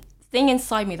that thing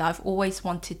inside me that I've always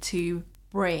wanted to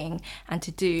bring and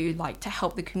to do, like to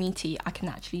help the community, I can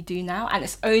actually do now. And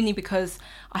it's only because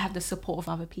I have the support of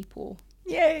other people.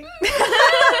 Yay.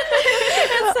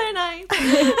 That's so nice.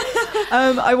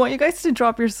 I want you guys to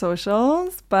drop your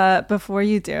socials, but before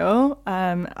you do,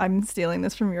 I'm stealing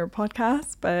this from your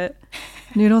podcast, but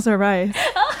noodles or rice?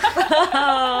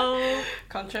 Oh,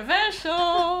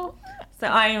 controversial. So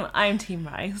I'm team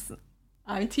rice.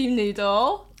 I'm team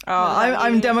noodle. Oh,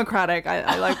 I'm democratic.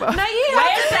 I like both. No, you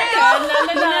Wait a second.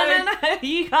 No.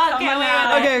 You can't get away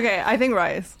with it. Okay. I think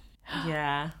rice.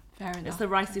 Yeah. Fair enough. It's the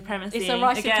rice supremacy. It's a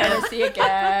rice again. supremacy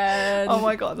again. Oh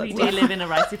my god, We that's do live in a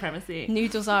rice supremacy.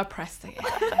 Noodles are oppressed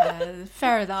again.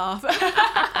 Fair enough.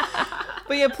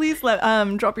 But yeah, please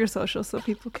drop your socials so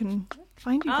people can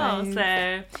find you guys.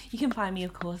 So you can find me,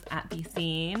 of course, at Be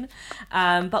Seen,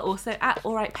 but also at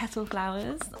All Right Petal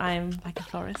Flowers. I'm like a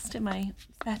florist in my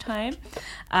spare time,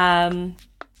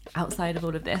 outside of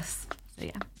all of this. So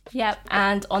yeah. Yep,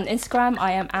 and on Instagram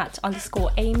I am at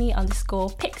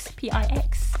 _Amy_Pix,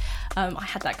 Pix. I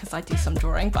had that because I do some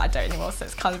drawing, but I don't anymore, so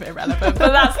it's kind of irrelevant.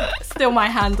 But that's still my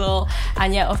handle.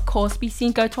 And yeah, of course, Be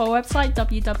Seen. Go to our website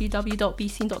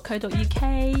www.beseen.co.uk,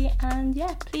 and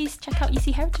yeah, please check out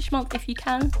EC Heritage Month if you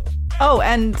can. Oh,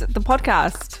 and the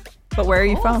podcast. But where are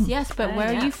you from? Yes, but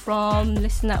where are you from?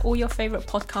 Listen at all your favourite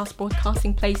podcast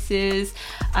broadcasting places.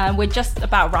 We're just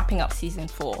about wrapping up season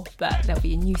 4, but there'll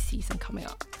be a new season coming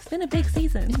up. It's been a big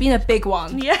season. It's been a big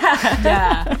one.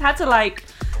 Yeah. We've had to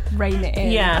rein it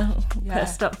in. Put a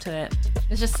stop to it.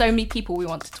 There's just so many people we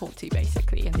want to talk to,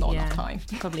 basically, and not enough time.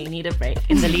 Probably need a break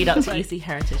in the lead up to EC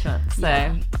Heritage Month.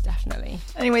 So definitely.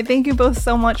 Anyway, thank you both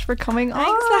so much for coming on.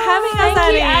 Thanks for having us,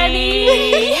 Thank you,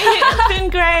 Annie. It's been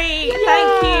great.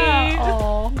 Thank you.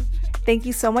 Aww. Thank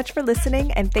you so much for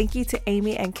listening, and thank you to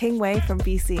Amy and King Wei from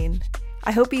Be Seen.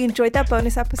 I hope you enjoyed that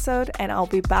bonus episode, and I'll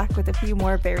be back with a few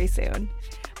more very soon.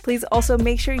 Please also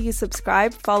make sure you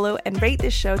subscribe, follow, and rate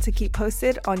this show to keep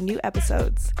posted on new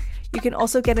episodes. You can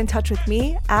also get in touch with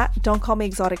me at Don't Call Me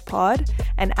Exotic Pod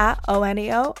and at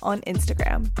ONEO on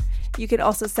Instagram. You can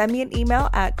also send me an email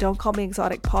at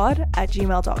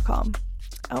don'tcallmeexoticpod@gmail.com.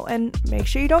 Oh, and make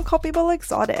sure you don't call people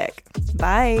exotic.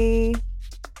 Bye.